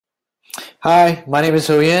Hi, my name is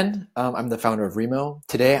Hoyen. I'm the founder of Remo.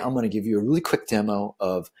 Today, I'm going to give you a really quick demo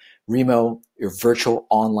of Remo, your virtual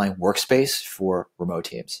online workspace for remote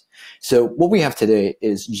teams. So what we have today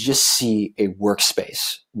is you just see a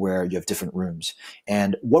workspace where you have different rooms.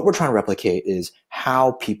 And what we're trying to replicate is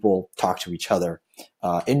how people talk to each other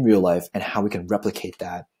in real life and how we can replicate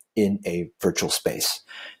that in a virtual space.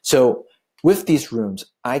 So with these rooms,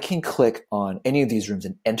 I can click on any of these rooms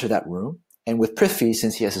and enter that room. And with Prithvi,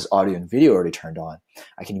 since he has his audio and video already turned on,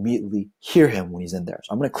 I can immediately hear him when he's in there.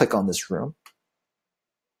 So I'm going to click on this room.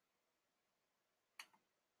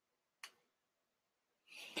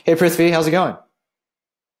 Hey, Prithvi, how's it going?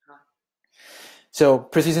 So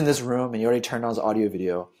Prithvi's in this room, and he already turned on his audio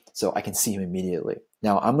video, so I can see him immediately.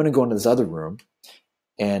 Now I'm going to go into this other room,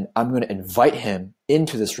 and I'm going to invite him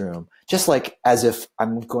into this room, just like as if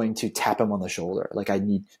I'm going to tap him on the shoulder, like I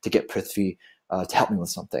need to get Prithvi to help me with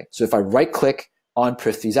something. So if I right-click on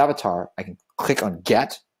Prithvi's avatar, I can click on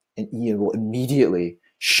Get, and he will immediately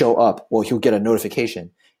show up. Well, he'll get a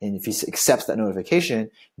notification, and if he accepts that notification,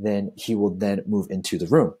 then he will then move into the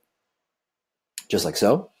room, just like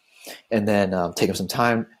so. And then take him some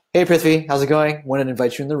time. Hey, Prithvi, how's it going? Wanted to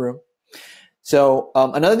invite you in the room. So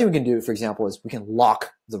another thing we can do, for example, is we can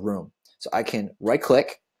lock the room. So I can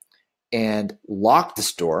right-click and lock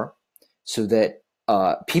this door so that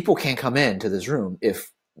people can't come into this room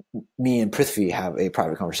if me and Prithvi have a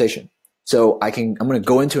private conversation. So I'm going to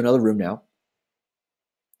go into another room now.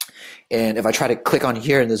 And if I try to click on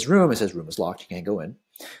here in this room, it says room is locked, you can't go in.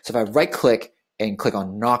 So if I right-click and click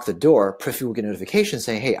on knock the door, Prithvi will get a notification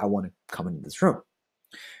saying, hey, I want to come into this room.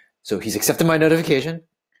 So he's accepted my notification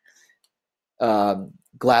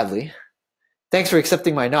gladly. Thanks for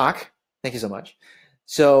accepting my knock. Thank you so much.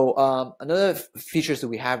 So another features that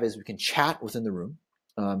we have is we can chat within the room.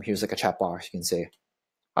 Here's like a chat box. You can say,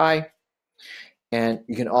 hi. And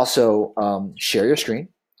you can also share your screen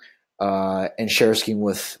and share a screen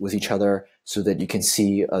with each other so that you can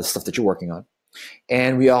see stuff that you're working on.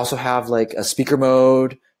 And we also have like a speaker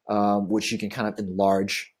mode, which you can kind of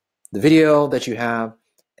enlarge the video that you have.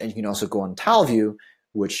 And you can also go on tile view,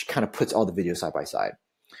 which kind of puts all the videos side by side.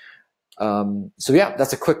 So yeah,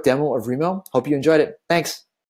 that's a quick demo of Remo. Hope you enjoyed it. Thanks.